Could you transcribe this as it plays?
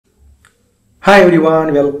Hi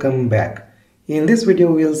everyone, welcome back. In this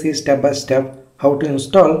video we will see step by step how to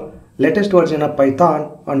install latest version of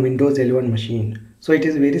Python on Windows 11 machine. So it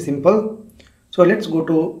is very simple. So let's go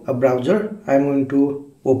to a browser. I am going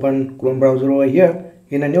to open Chrome browser over here.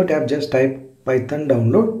 In a new tab just type Python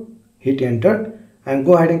download, hit enter and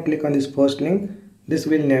go ahead and click on this first link. This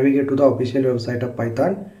will navigate to the official website of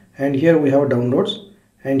Python, and here we have downloads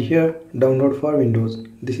and here download for Windows.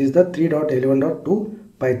 This is the 3.11.2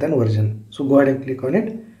 Python version. So go ahead and click on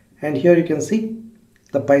it, and here you can see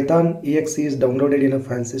the Python exe is downloaded in a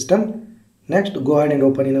file system. Next, go ahead and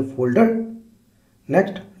open in a folder.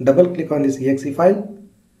 Next, double click on this exe file.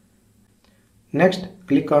 Next,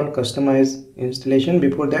 click on customize installation.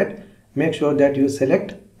 Before that, make sure that you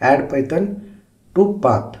select add Python to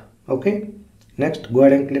path. Okay. Next, go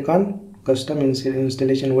ahead and click on custom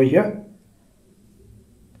installation over here.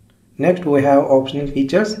 Next, we have optional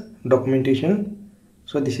features, documentation.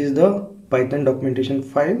 So this is the Python documentation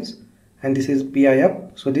files, and this is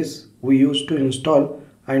pip. So this we use to install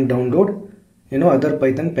and download other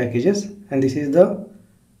Python packages, and this is the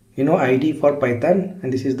ID for Python,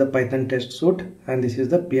 and this is the Python test suite, and this is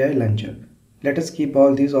the PI launcher. Let us keep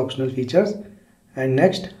all these optional features. And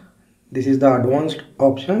next, this is the advanced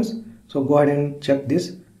options. So go ahead and check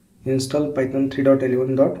this, install Python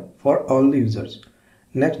 3.11. for all the users.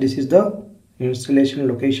 Next, this is the installation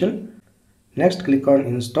location. Next, click on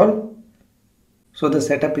install. So the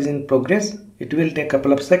setup is in progress. It will take a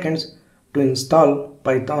couple of seconds to install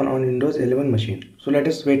Python on Windows 11 machine. So let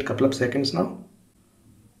us wait a couple of seconds now.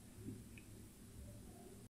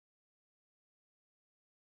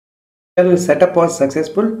 Well, setup was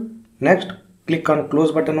successful. Next, click on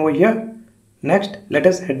close button over here. Next, let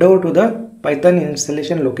us head over to the Python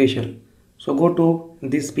installation location. So go to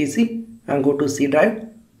this PC and go to C drive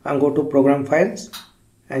and go to program files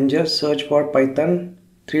and just search for Python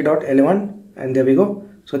 3.11, and there we go.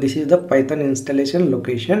 So this is the Python installation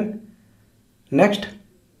location. Next,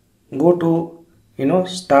 go to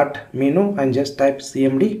start menu and just type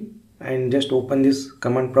cmd and just open this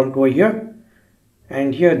command prompt over here,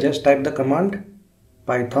 and here just type the command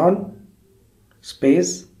python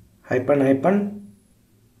space --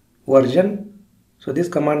 version. So this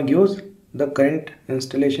command gives the current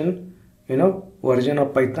installation version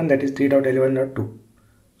of Python, that is 3.11.2.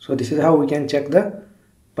 So this is how we can check the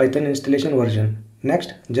Python installation version.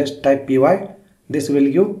 Next, just type py. This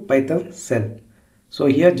will give Python shell. So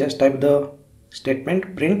here just type the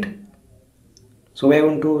statement print. So we are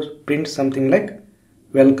going to print something like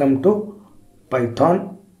welcome to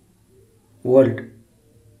Python world,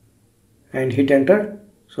 and hit enter.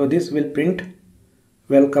 So this will print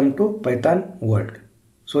welcome to Python world.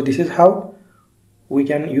 So this is how we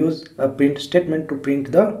can use a print statement to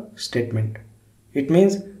print the statement. It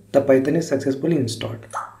means the Python is successfully installed.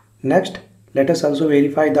 Next, let us also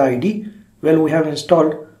verify the ID. Well, we have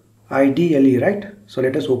installed IDLE, right? So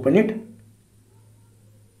let us open it.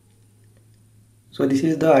 So this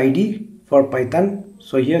is the ID for Python.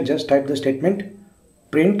 So here just type the statement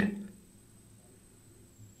print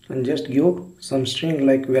and just give some string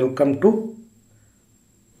like welcome to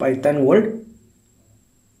Python world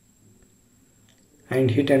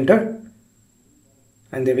and hit enter,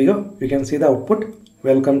 and there we go. You can see the output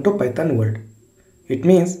welcome to Python world. It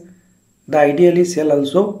means the IDLE shell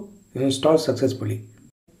also installed successfully.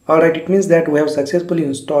 Alright, it means that we have successfully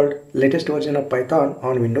installed latest version of Python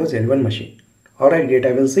on Windows 11 machine. Alright, great.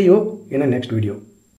 I will see you in the next video.